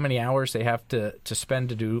out how many hours they have to spend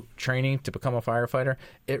to do training to become a firefighter,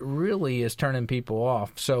 it really is turning people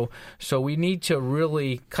off. So we need to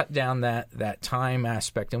really cut down that time aspect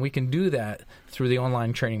aspect, and we can do that through the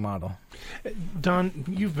online training model. Don,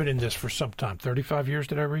 you've been in this for some time, 35 years,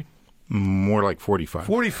 did I read? More like 45.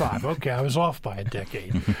 45. Okay, I was off by a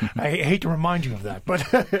decade. I hate to remind you of that,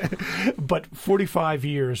 but 45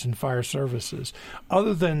 years in fire services.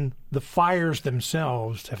 Other than the fires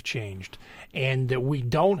themselves have changed, and that we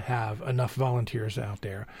don't have enough volunteers out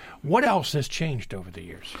there, what else has changed over the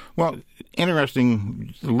years? Well,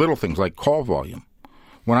 interesting little things like call volume.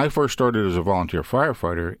 When I first started as a volunteer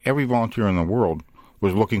firefighter, every volunteer in the world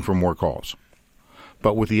was looking for more calls.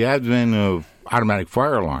 But with the advent of automatic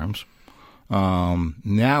fire alarms,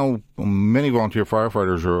 now many volunteer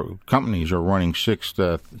firefighters or companies are running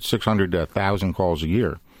 600 to 1,000 calls a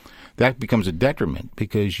year. That becomes a detriment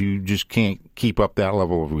because you just can't keep up that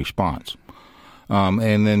level of response.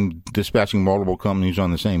 And then dispatching multiple companies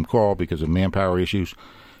on the same call because of manpower issues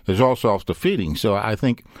is all self-defeating. So I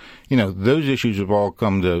think, those issues have all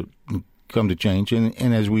come to change.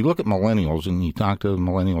 And as we look at millennials, and you talk to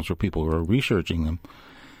millennials or people who are researching them,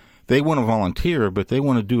 they want to volunteer, but they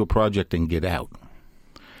want to do a project and get out.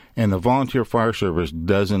 And the volunteer fire service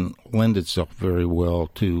doesn't lend itself very well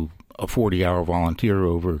to a 40-hour volunteer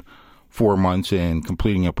over 4 months and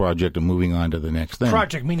completing a project and moving on to the next thing.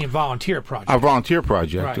 Project meaning volunteer project. A volunteer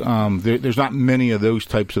project. Right. There's not many of those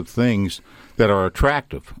types of things that are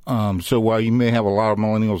attractive. So while you may have a lot of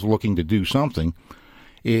millennials looking to do something,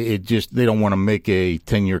 they don't want to make a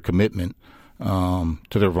 10-year commitment to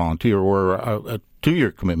their volunteer or a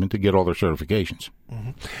 2-year commitment to get all their certifications.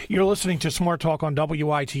 Mm-hmm. You're listening to Smart Talk on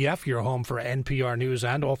WITF, your home for NPR News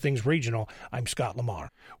and all things regional. I'm Scott Lamar.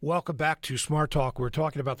 Welcome back to Smart Talk. We're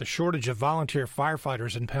talking about the shortage of volunteer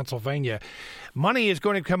firefighters in Pennsylvania. Money is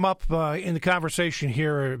going to come up in the conversation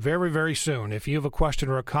here very, very soon. If you have a question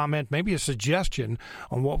or a comment, maybe a suggestion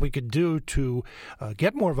on what we could do to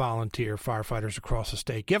get more volunteer firefighters across the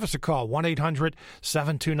state, give us a call,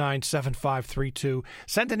 1-800-729-7532.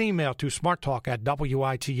 Send an email to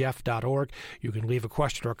smarttalk@witf.org. You can leave a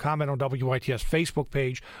question or a comment on WITF's Facebook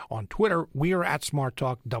page. On Twitter, we are at Smart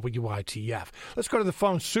Talk WITF. Let's go to the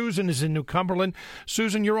phone. Susan is in New Cumberland.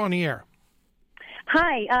 Susan, you're on the air.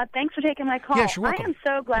 Hi, thanks for taking my call. Yes, you're welcome. I am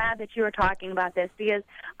so glad that you are talking about this because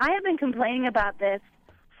I have been complaining about this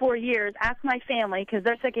for years. Ask my family because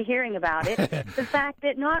they're sick of hearing about it. The fact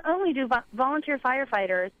that not only do volunteer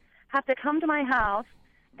firefighters have to come to my house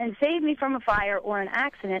and save me from a fire or an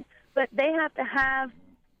accident, but they have to have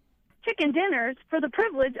chicken dinners for the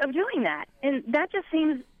privilege of doing that. And that just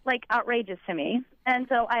seems like outrageous to me. And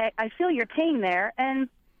so I feel your pain there, and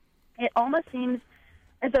it almost seems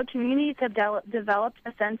as though communities have developed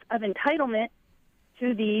a sense of entitlement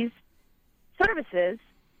to these services.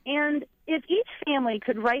 And if each family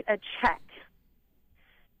could write a check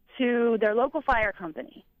to their local fire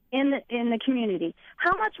company in the community,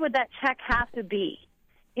 how much would that check have to be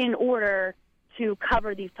in order to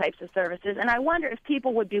cover these types of services? And I wonder if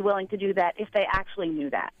people would be willing to do that if they actually knew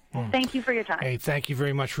that. Thank you for your time. Hey, thank you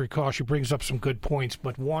very much for your call. She brings up some good points,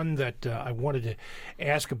 but one that I wanted to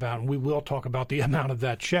ask about, and we will talk about the amount of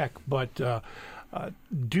that check, but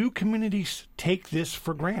do communities take this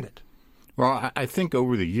for granted? Well, I think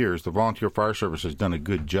over the years, the volunteer fire service has done a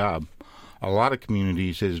good job. A lot of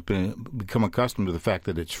communities has become accustomed to the fact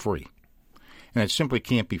that it's free. And it simply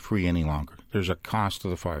can't be free any longer. There's a cost to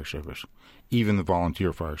the fire service, even the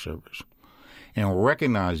volunteer fire service. And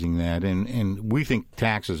recognizing that, and we think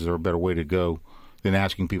taxes are a better way to go than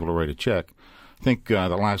asking people to write a check. I think the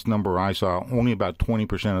last number I saw, only about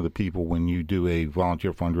 20% of the people, when you do a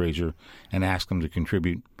volunteer fundraiser and ask them to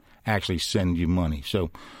contribute, actually send you money. So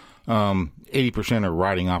 80% are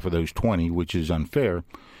riding off of those 20, which is unfair.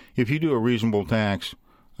 If you do a reasonable tax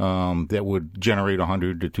that would generate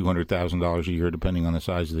 $100,000 to $200,000 a year, depending on the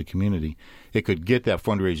size of the community, it could get that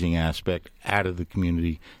fundraising aspect out of the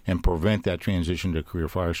community and prevent that transition to career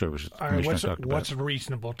fire services. All right, what's a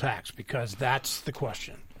reasonable tax? Because that's the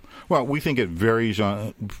question. Well, we think it varies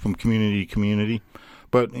from community to community,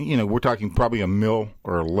 but we're talking probably $1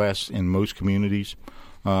 or less in most communities.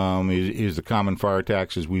 Is the common fire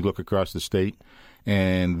tax as we look across the state,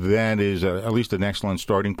 and that is at least an excellent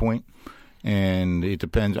starting point. And it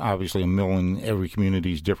depends, obviously, $1 in every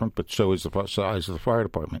community is different, but so is the size of the fire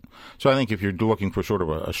department. So I think if you're looking for sort of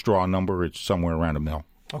a straw number, it's somewhere around $1.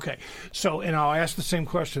 Okay. So, and I'll ask the same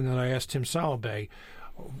question that I asked Tim Salabay.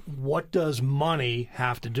 What does money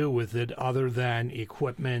have to do with it other than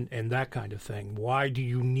equipment and that kind of thing? Why do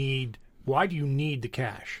you need the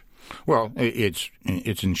cash? Well, it's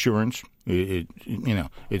insurance.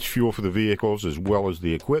 It's fuel for the vehicles as well as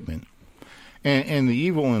the equipment. And the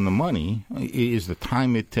evil in the money is the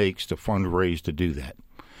time it takes to fundraise to do that.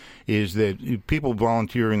 is that people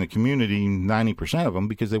volunteer in the community, 90% of them,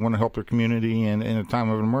 because they want to help their community in a time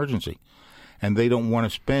of an emergency. And they don't want to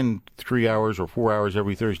spend 3 hours or 4 hours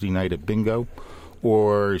every Thursday night at bingo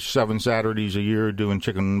or 7 Saturdays a year doing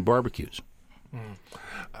chicken barbecues.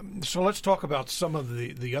 So let's talk about some of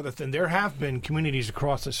the other thing. There have been communities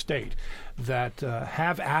across the state that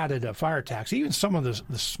have added a fire tax, even some of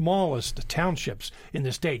the smallest townships in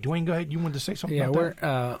the state. Dwayne, go ahead. You wanted to say something about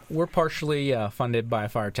that? We're partially funded by a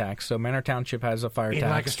fire tax. So Manor Township has a fire tax. In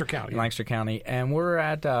Lancaster County. In Lancaster County. And we're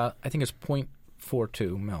at, I think it's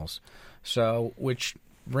 0.42 mils. So, which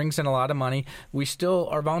brings in a lot of money.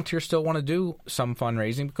 Our volunteers still want to do some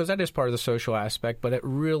fundraising because that is part of the social aspect, but it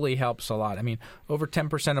really helps a lot. I mean, over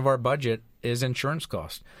 10% of our budget is insurance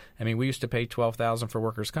cost. I mean, we used to pay $12,000 for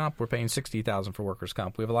workers' comp. We're paying $60,000 for workers'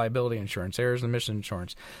 comp. We have liability insurance, errors and omission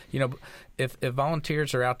insurance. You know, if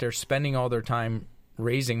volunteers are out there spending all their time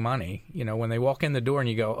raising money, you know, when they walk in the door and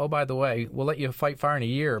you go, oh, by the way, we'll let you fight fire in a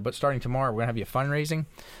year, but starting tomorrow we're going to have you fundraising,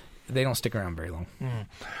 they don't stick around very long.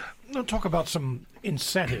 Let's talk about some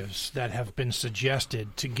incentives that have been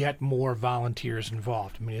suggested to get more volunteers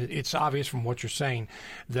involved. I mean, it's obvious from what you're saying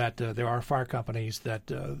that there are fire companies,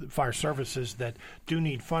 fire services that do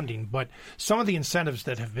need funding, but some of the incentives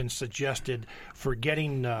that have been suggested for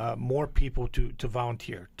getting more people to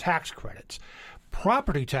volunteer, tax credits,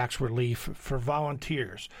 property tax relief for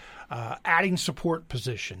volunteers, adding support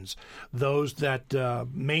positions, those that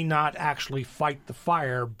may not actually fight the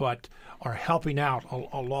fire but are helping out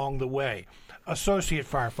along the way. Associate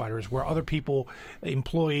firefighters, where other people,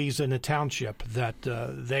 employees in the township, that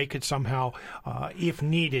they could somehow, if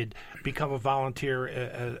needed, become a volunteer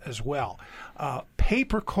as well. Pay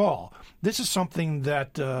per call. This is something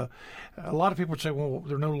that a lot of people would say, well,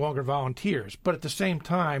 they're no longer volunteers. But at the same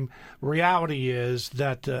time, reality is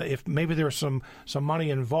that if maybe there's some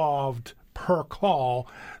money involved per call,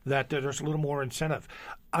 that there's a little more incentive.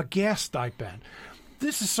 A gas stipend.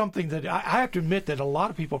 This is something that I have to admit that a lot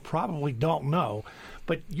of people probably don't know,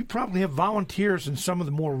 but you probably have volunteers in some of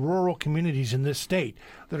the more rural communities in this state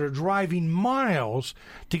that are driving miles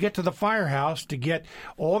to get to the firehouse to get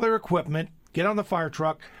all their equipment, get on the fire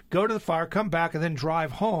truck, go to the fire, come back, and then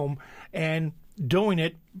drive home, and doing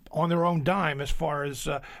it on their own dime as far as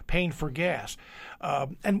paying for gas.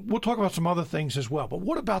 And we'll talk about some other things as well. But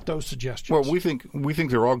what about those suggestions? Well, we think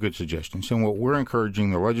they're all good suggestions, and what we're encouraging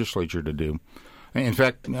the legislature to do. In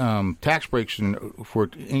fact, tax breaks for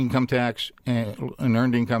income tax and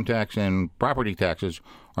earned income tax and property taxes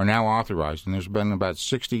are now authorized, and there's been about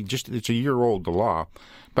 60. It's a year old, the law.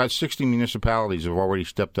 About 60 municipalities have already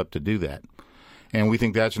stepped up to do that, and we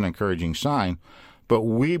think that's an encouraging sign. But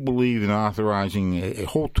we believe in authorizing a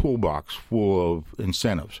whole toolbox full of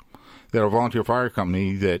incentives that a volunteer fire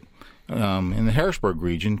company that in the Harrisburg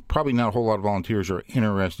region, probably not a whole lot of volunteers are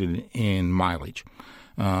interested in mileage.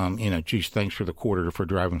 Geez, thanks for the quarter for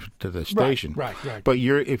driving to the station. Right. But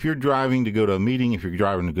if you're driving to go to a meeting, if you're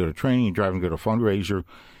driving to go to training, you're driving to go to a fundraiser,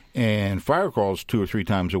 and fire calls 2 or 3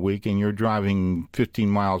 times a week, and you're driving 15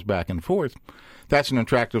 miles back and forth, that's an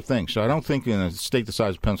attractive thing. So I don't think in a state the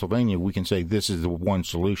size of Pennsylvania we can say this is the one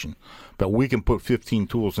solution. But we can put 15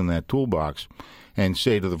 tools in that toolbox and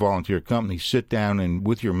say to the volunteer company, sit down and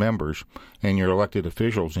with your members and your elected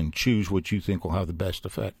officials and choose what you think will have the best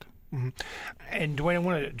effect. Mm-hmm. And Dwayne, I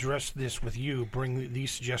want to address this with you, bring these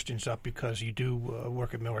suggestions up because you do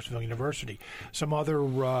work at Millersville University. Some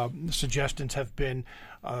other suggestions have been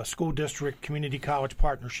school district community college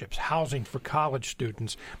partnerships, housing for college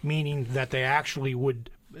students, meaning that they actually would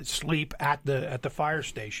sleep at the fire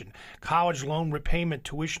station, college loan repayment,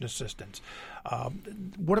 tuition assistance.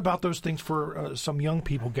 What about those things for some young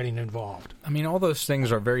people getting involved? I mean, all those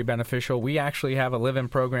things are very beneficial. We actually have a live-in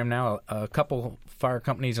program now. A couple fire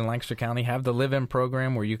companies in Lancaster County have the live-in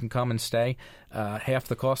program where you can come and stay. Half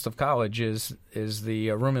the cost of college is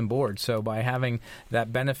the room and board. So by having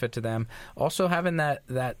that benefit to them, also having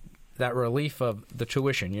that relief of the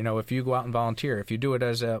tuition. You know, if you go out and volunteer, if you do it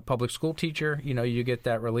as a public school teacher, you know, you get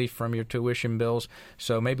that relief from your tuition bills.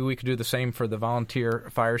 So maybe we could do the same for the volunteer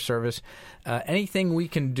fire service. Anything we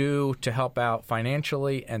can do to help out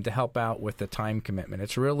financially and to help out with the time commitment.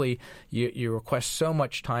 It's really, you request so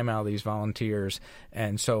much time out of these volunteers.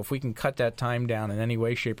 And so if we can cut that time down in any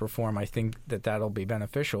way, shape, or form, I think that'll be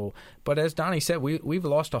beneficial. But as Donnie said, we've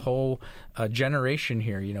lost a whole generation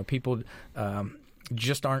here. You know, people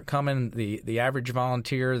just aren't coming. The average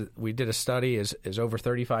volunteer, we did a study, is over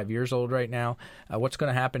 35 years old right now. What's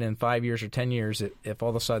going to happen in 5 years or 10 years if all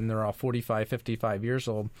of a sudden they're all 45, 55 years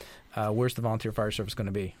old? Where's the volunteer fire service going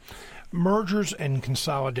to be? Mergers and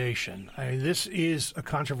consolidation. I mean, this is a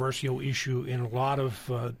controversial issue in a lot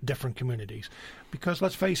of different communities because,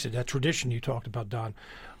 let's face it, that tradition you talked about, Don,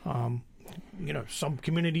 some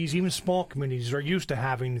communities, even small communities, are used to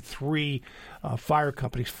having three fire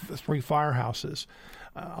companies, three firehouses.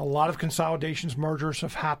 A lot of consolidations, mergers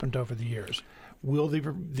have happened over the years. Will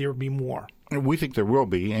there be more? We think there will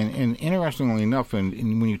be. And interestingly enough, and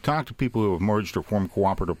when you talk to people who have merged or formed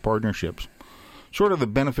cooperative partnerships, sort of the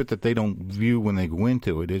benefit that they don't view when they go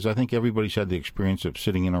into it is I think everybody's had the experience of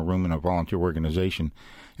sitting in a room in a volunteer organization,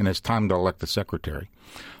 and it's time to elect the secretary.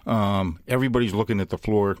 Everybody's looking at the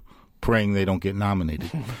floor praying they don't get nominated.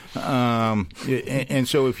 And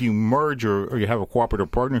so if you merge or you have a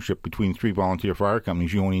cooperative partnership between three volunteer fire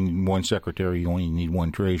companies, you only need one secretary, you only need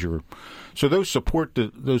one treasurer. So those support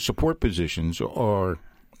positions are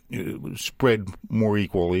spread more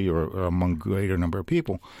equally or among a greater number of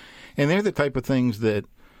people. And they're the type of things that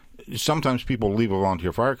sometimes people leave a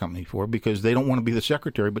volunteer fire company for because they don't want to be the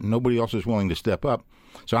secretary, but nobody else is willing to step up.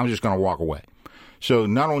 So I'm just going to walk away. So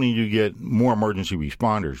not only do you get more emergency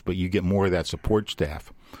responders, but you get more of that support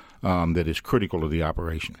staff that is critical to the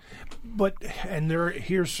operation.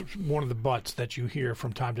 Here's one of the buts that you hear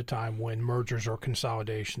from time to time when mergers or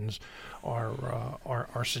consolidations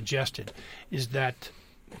are suggested, is that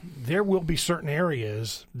there will be certain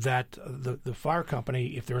areas that the fire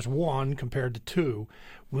company, if there's one compared to two,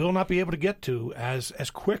 will not be able to get to as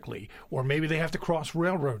quickly, or maybe they have to cross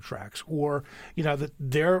railroad tracks, or that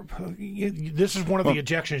this is one of the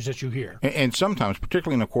objections that you hear. And sometimes,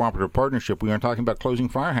 particularly in a cooperative partnership, we aren't talking about closing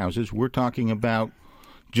firehouses. We're talking about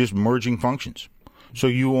just merging functions. So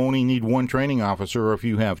you only need one training officer, or if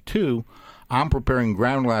you have two. I'm preparing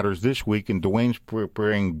ground ladders this week, and Dwayne's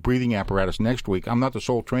preparing breathing apparatus next week. I'm not the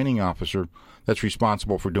sole training officer that's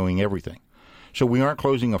responsible for doing everything. So we aren't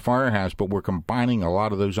closing a firehouse, but we're combining a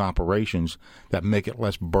lot of those operations that make it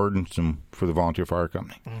less burdensome for the volunteer fire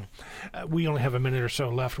company. We only have a minute or so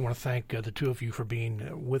left. I want to thank the two of you for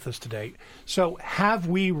being with us today. So have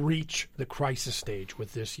we reached the crisis stage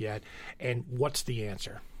with this yet, and what's the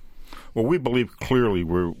answer? Well, we believe clearly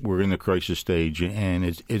we're in the crisis stage, and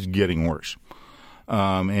it's getting worse.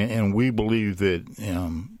 And we believe that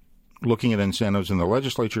looking at incentives, and the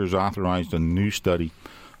legislature has authorized a new study.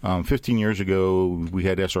 15 years ago, we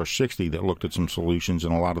had SR 60 that looked at some solutions,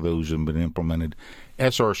 and a lot of those have been implemented.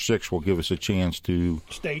 SR 6 will give us a chance to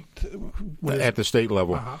at the state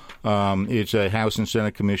level. It's a House and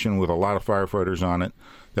Senate commission with a lot of firefighters on it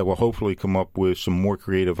that will hopefully come up with some more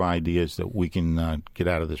creative ideas that we can get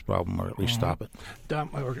out of this problem, or at least stop it.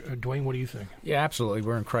 Dwayne, what do you think? Yeah, absolutely.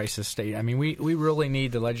 We're in crisis state. I mean, we really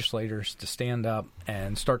need the legislators to stand up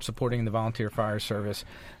and start supporting the volunteer fire service.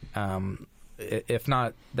 If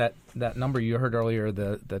not, that number you heard earlier,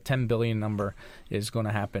 the $10 billion number, is going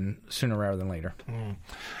to happen sooner rather than later. I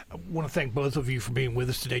want to thank both of you for being with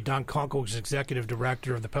us today. Don Conkle is Executive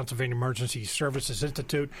Director of the Pennsylvania Emergency Services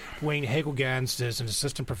Institute. Dwayne Hagelgans is an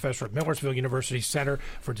Assistant Professor at Millersville University Center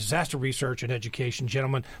for Disaster Research and Education.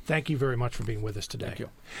 Gentlemen, thank you very much for being with us today. Thank you.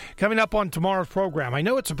 Coming up on tomorrow's program, I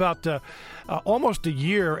know it's about almost a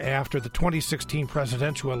year after the 2016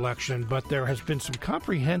 presidential election, but there has been some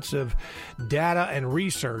comprehensive data and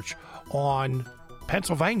research on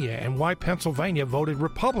Pennsylvania and why Pennsylvania voted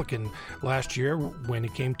Republican last year when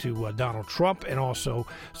it came to Donald Trump and also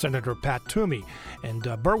Senator Pat Toomey. And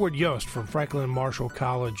Burwood Yost from Franklin and Marshall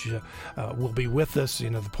College will be with us,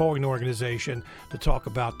 the polling organization, to talk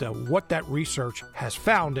about what that research has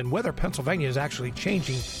found and whether Pennsylvania is actually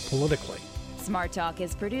changing politically. Smart Talk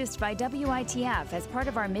is produced by WITF as part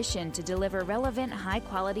of our mission to deliver relevant,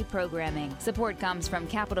 high-quality programming. Support comes from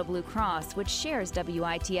Capital Blue Cross, which shares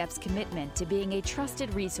WITF's commitment to being a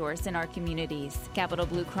trusted resource in our communities. Capital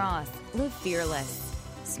Blue Cross. Live fearless.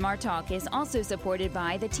 Smart Talk is also supported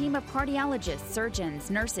by the team of cardiologists,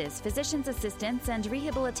 surgeons, nurses, physician's assistants, and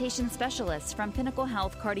rehabilitation specialists from Pinnacle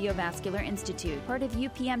Health Cardiovascular Institute, part of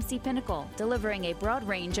UPMC Pinnacle, delivering a broad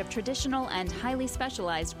range of traditional and highly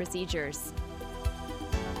specialized procedures.